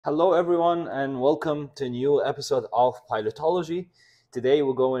Hello, everyone, and welcome to a new episode of Pilotology. Today,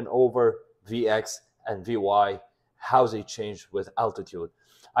 we're going over Vx and Vy, how they change with altitude.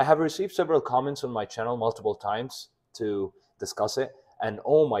 I have received several comments on my channel multiple times to discuss it, and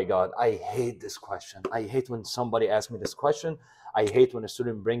oh my God, I hate this question. I hate when somebody asks me this question. I hate when a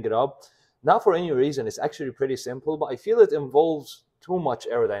student bring it up. Not for any reason. It's actually pretty simple, but I feel it involves too much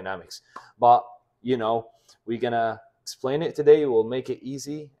aerodynamics. But we're gonna explain it today. We'll make it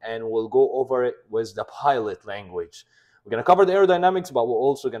easy and we'll go over it with the pilot language. We're going to cover the aerodynamics, but we're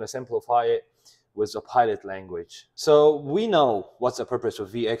also going to simplify it with the pilot language. So we know what's the purpose of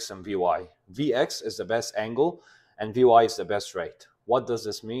Vx and Vy. Vx is the best angle and Vy is the best rate. What does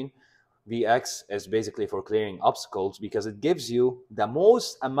this mean? Vx is basically for clearing obstacles because it gives you the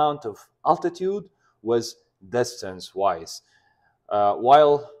most amount of altitude with distance wise,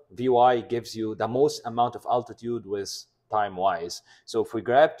 while Vy gives you the most amount of altitude with time wise. So if we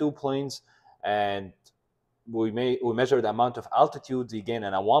grab two planes and we measure the amount of altitude you gain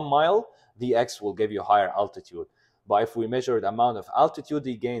in a 1 mile, Vx will give you higher altitude. But if we measure the amount of altitude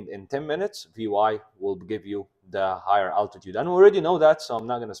you gained in 10 minutes, Vy will give you the higher altitude. And we already know that, so I'm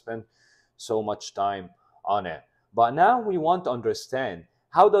not going to spend so much time on it. But now we want to understand,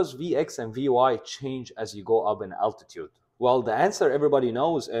 how does Vx and Vy change as you go up in altitude? Well, the answer everybody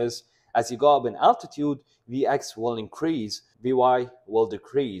knows is, as you go up in altitude, Vx will increase, Vy will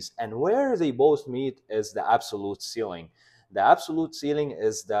decrease. And where they both meet is the absolute ceiling. The absolute ceiling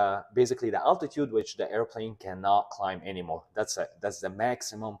is basically the altitude which the airplane cannot climb anymore. That's the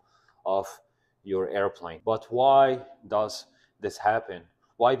maximum of your airplane. But why does this happen?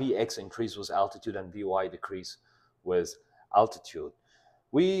 Why Vx increase with altitude and Vy decrease with altitude?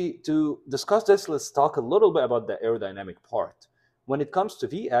 To discuss this, let's talk a little bit about the aerodynamic part. When it comes to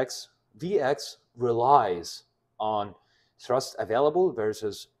Vx relies on thrust available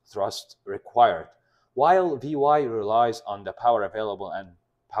versus thrust required, while Vy relies on the power available and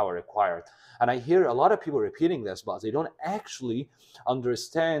power required. And I hear a lot of people repeating this, but they don't actually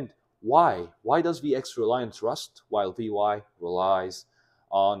understand why. Why does Vx rely on thrust while Vy relies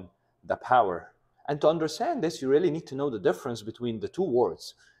on the power? And to understand this, you really need to know the difference between the two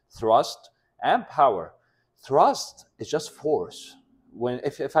words, thrust and power. Thrust is just force.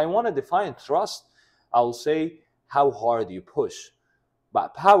 If I want to define thrust, I'll say how hard you push.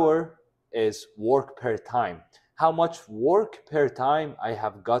 But power is work per time. How much work per time I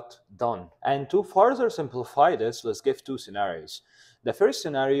have got done. And to further simplify this, let's give two scenarios. The first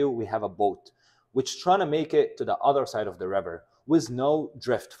scenario, we have a boat which is trying to make it to the other side of the river with no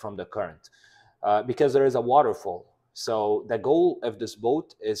drift from the current. Because there is a waterfall. So the goal of this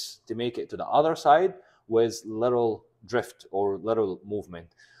boat is to make it to the other side with little drift or little movement.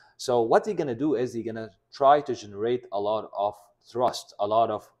 So what you're going to do is you're going to try to generate a lot of thrust, a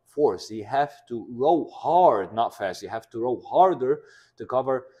lot of force. You have to row hard, not fast. You have to row harder to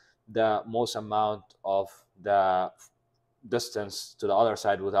cover the most amount of the distance to the other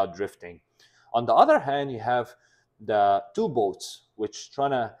side without drifting. On the other hand, you have the two boats which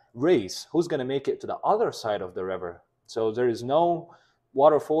trying to race who's going to make it to the other side of the river. So there is no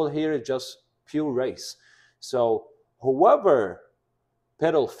waterfall here, just pure race. So whoever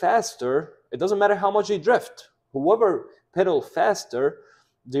pedal faster, it doesn't matter how much they drift, whoever pedal faster,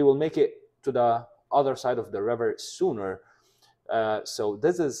 they will make it to the other side of the river sooner. So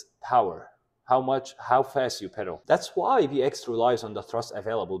this is power, how fast you pedal. That's why Vx relies on the thrust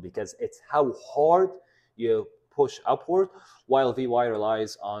available, because it's how hard you push upward, while Vy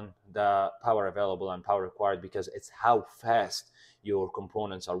relies on the power available and power required, because it's how fast your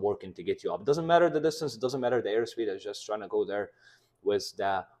components are working to get you up. It doesn't matter the distance, it doesn't matter the airspeed, it's just trying to go there with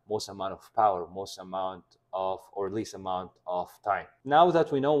the most amount of power, most amount of, or least amount of time. Now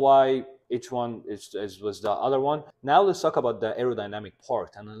that we know why each one is with the other one, now let's talk about the aerodynamic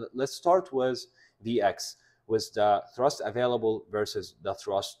part. And let's start with Vx, with the thrust available versus the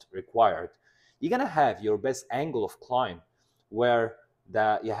thrust required. You're going to have your best angle of climb where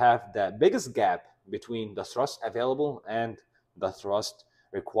you have the biggest gap between the thrust available and the thrust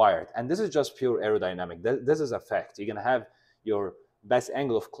required. And this is just pure aerodynamic. This is a fact. You're going to have your best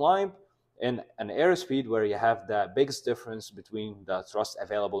angle of climb in an airspeed where you have the biggest difference between the thrust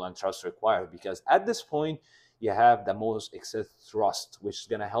available and thrust required, because at this point you have the most excess thrust, which is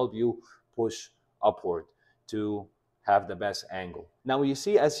going to help you push upward to have the best angle. Now you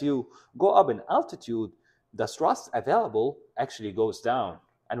see, as you go up in altitude, the thrust available actually goes down,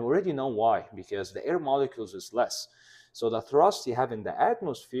 and we already know why, because the air molecules is less. So the thrust you have in the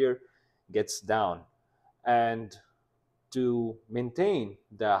atmosphere gets down, and to maintain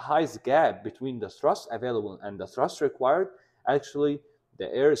the highest gap between the thrust available and the thrust required, actually the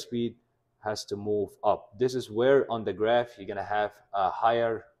airspeed has to move up. This is where on the graph you're gonna have a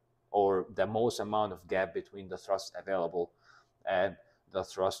higher or the most amount of gap between the thrust available and the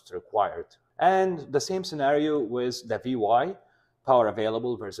thrust required. And the same scenario with the Vy, power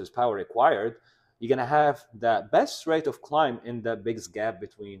available versus power required. You're gonna have the best rate of climb in the biggest gap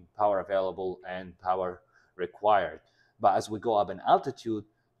between power available and power required. But as we go up in altitude,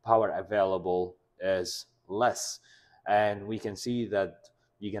 power available is less. And we can see that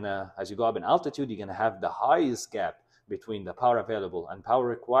as you go up in altitude, you're gonna have the highest gap between the power available and power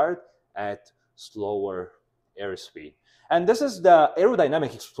required at slower airspeed. And this is the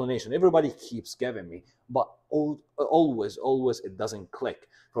aerodynamic explanation everybody keeps giving me, but always it doesn't click.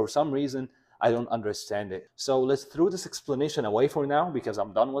 For some reason, I don't understand it. So let's throw this explanation away for now because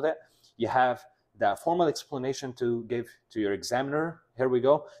I'm done with it. You have the formal explanation to give to your examiner. Here we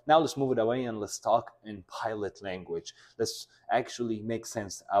go. Now let's move it away and let's talk in pilot language. Let's actually make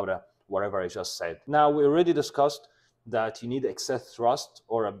sense out of whatever I just said. Now, we already discussed that you need excess thrust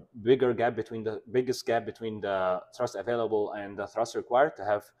or a bigger gap between the biggest gap between the thrust available and the thrust required to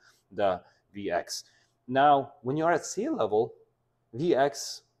have the Vx. Now, when you're at sea level,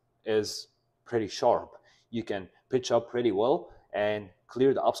 Vx is pretty sharp. You can pitch up pretty well and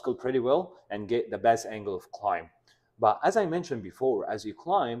clear the obstacle pretty well and get the best angle of climb. But as I mentioned before, as you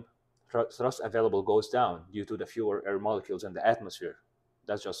climb, thrust available goes down due to the fewer air molecules in the atmosphere.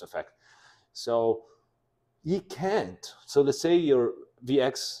 That's just a fact. So you can't. So let's say your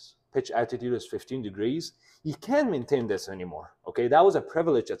Vx pitch altitude is 15 degrees. You can't maintain this anymore. Okay, that was a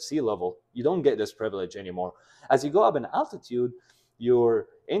privilege at sea level. You don't get this privilege anymore. As you go up in altitude, your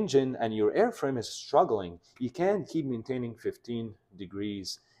engine and your airframe is struggling. You can't keep maintaining 15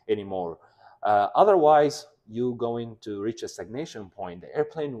 degrees anymore. Otherwise, you're going to reach a stagnation point. The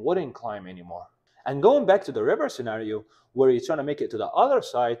airplane wouldn't climb anymore. And going back to the river scenario, where you're trying to make it to the other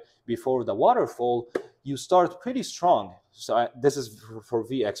side before the waterfall, you start pretty strong. So this is for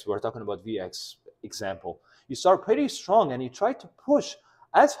Vx. We're talking about Vx example. You start pretty strong and you try to push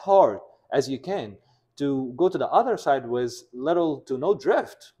as hard as you can to go to the other side with little to no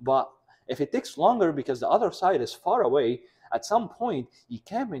drift. But if it takes longer because the other side is far away, at some point you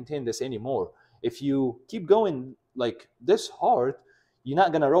can't maintain this anymore. If you keep going like this hard, you're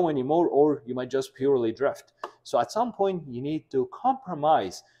not going to row anymore, or you might just purely drift. So at some point you need to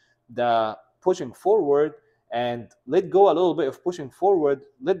compromise the pushing forward and let go a little bit of pushing forward,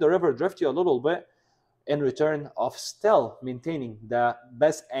 let the river drift you a little bit in return of still maintaining the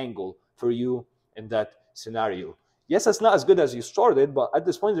best angle for you in that scenario. Yes, it's not as good as you started, but at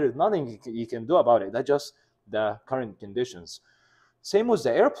this point there is nothing you can do about it. That's just the current conditions. Same with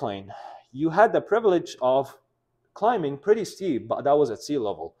the airplane. You had the privilege of climbing pretty steep, but that was at sea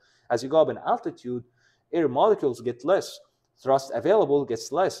level. As you go up in altitude, air molecules get less, thrust available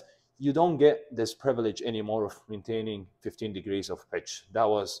gets less. You don't get this privilege anymore of maintaining 15 degrees of pitch. That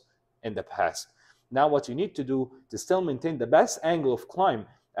was in the past. Now what you need to do to still maintain the best angle of climb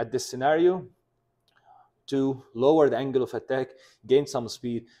at this scenario, to lower the angle of attack, gain some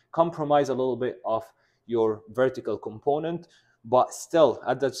speed, compromise a little bit of your vertical component, but still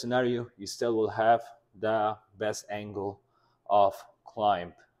at that scenario, you still will have the best angle of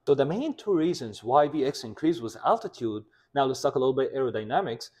climb. So the main two reasons why Vx increased with altitude, now let's talk a little bit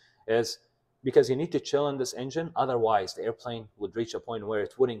aerodynamics, is because you need to chill in this engine. Otherwise, the airplane would reach a point where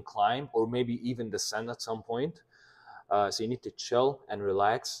it wouldn't climb or maybe even descend at some point. So you need to chill and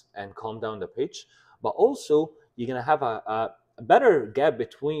relax and calm down the pitch. But also, you're going to have a better gap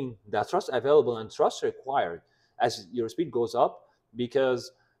between the thrust available and thrust required as your speed goes up,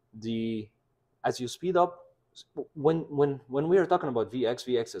 because as you speed up, when we are talking about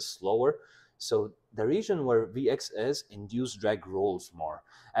Vx is slower. So the region where Vx is, induced drag rolls more.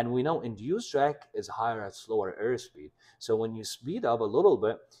 And we know induced drag is higher at slower airspeed. So when you speed up a little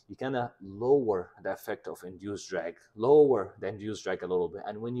bit, you kind of lower the effect of induced drag, lower the induced drag a little bit.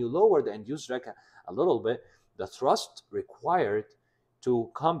 And when you lower the induced drag a little bit, the thrust required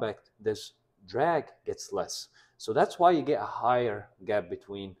to combat this drag gets less. So that's why you get a higher gap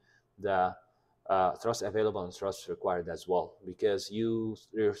between the thrust available and thrust required as well, because your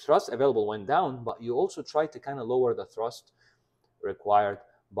thrust available went down, but you also try to kind of lower the thrust required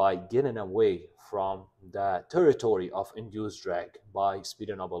by getting away from the territory of induced drag by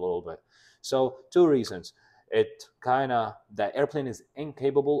speeding up a little bit. So two reasons. The airplane is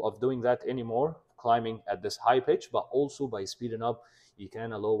incapable of doing that anymore, climbing at this high pitch, but also by speeding up, you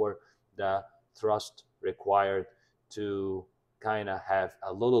kind of lower the thrust required to kind of have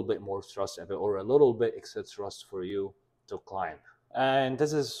a little bit more thrust or a little bit extra thrust for you to climb. And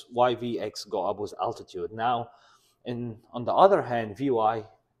this is why Vx go up with altitude. Now, On the other hand, VY,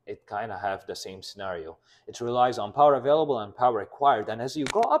 it kind of have the same scenario. It relies on power available and power required. And as you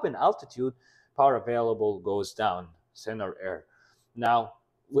go up in altitude, power available goes down, thinner air. Now,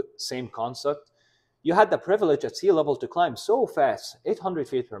 with same concept, you had the privilege at sea level to climb so fast, 800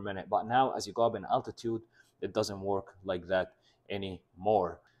 feet per minute. But now, as you go up in altitude, it doesn't work like that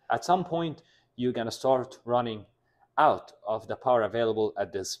anymore. At some point, you're going to start running out of the power available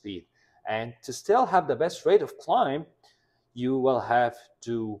at this speed. And to still have the best rate of climb, you will have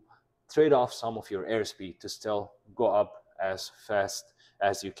to trade off some of your airspeed to still go up as fast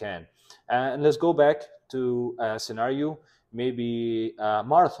as you can. And let's go back to a scenario, maybe a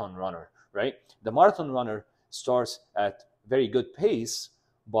marathon runner, right? The marathon runner starts at very good pace,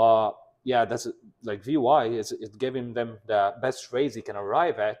 but yeah, that's like VY, it's giving them the best race they can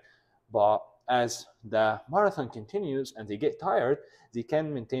arrive at. But as the marathon continues and they get tired, they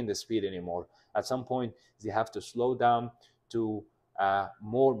can't maintain the speed anymore. At some point, they have to slow down to a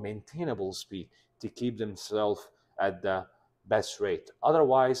more maintainable speed to keep themselves at the best rate.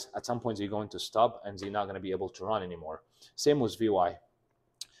 Otherwise, at some point, they're going to stop and they're not going to be able to run anymore. Same with VY.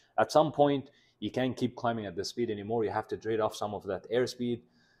 At some point, you can't keep climbing at the speed anymore. You have to trade off some of that airspeed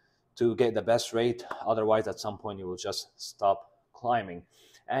to get the best rate. Otherwise, at some point, you will just stop climbing.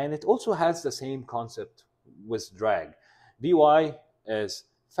 And it also has the same concept with drag. VY is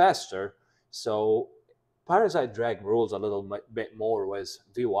faster, so parasite drag rules a little bit more with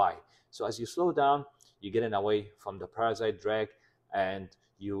VY. So as you slow down, you're getting away from the parasite drag and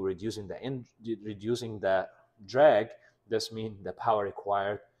you're reducing the drag. This means the power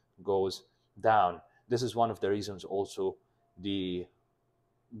required goes down. This is one of the reasons also the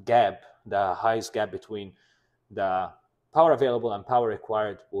highest gap between the power available and power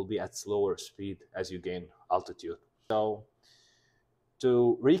required will be at slower speed as you gain altitude. So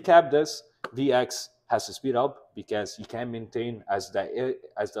to recap this, VX has to speed up because you can't maintain, as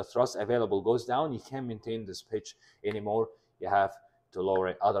the thrust available goes down, you can't maintain this pitch anymore. You have to lower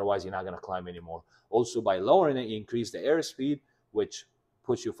it, otherwise you're not going to climb anymore. Also, by lowering it, you increase the airspeed, which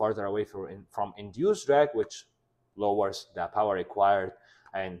puts you farther away from induced drag, which lowers the power required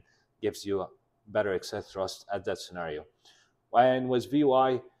and gives you a better exit thrust at that scenario. And with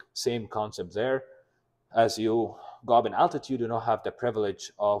VY, same concept there. As you go up in altitude, you don't have the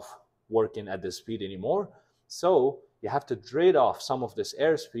privilege of working at this speed anymore. So you have to trade off some of this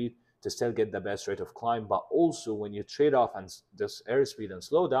airspeed to still get the best rate of climb. But also when you trade off and this airspeed and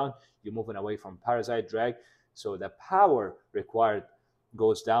slow down, you're moving away from parasite drag. So the power required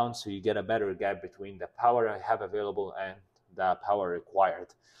goes down. So you get a better gap between the power I have available and the power required.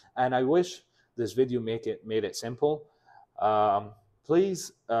 And I wish this video made it simple.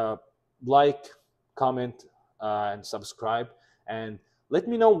 Please like, comment, and subscribe, and let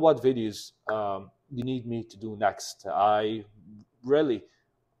me know what videos you need me to do next. I really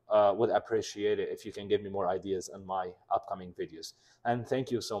would appreciate it if you can give me more ideas on my upcoming videos. And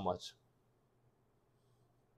thank you so much.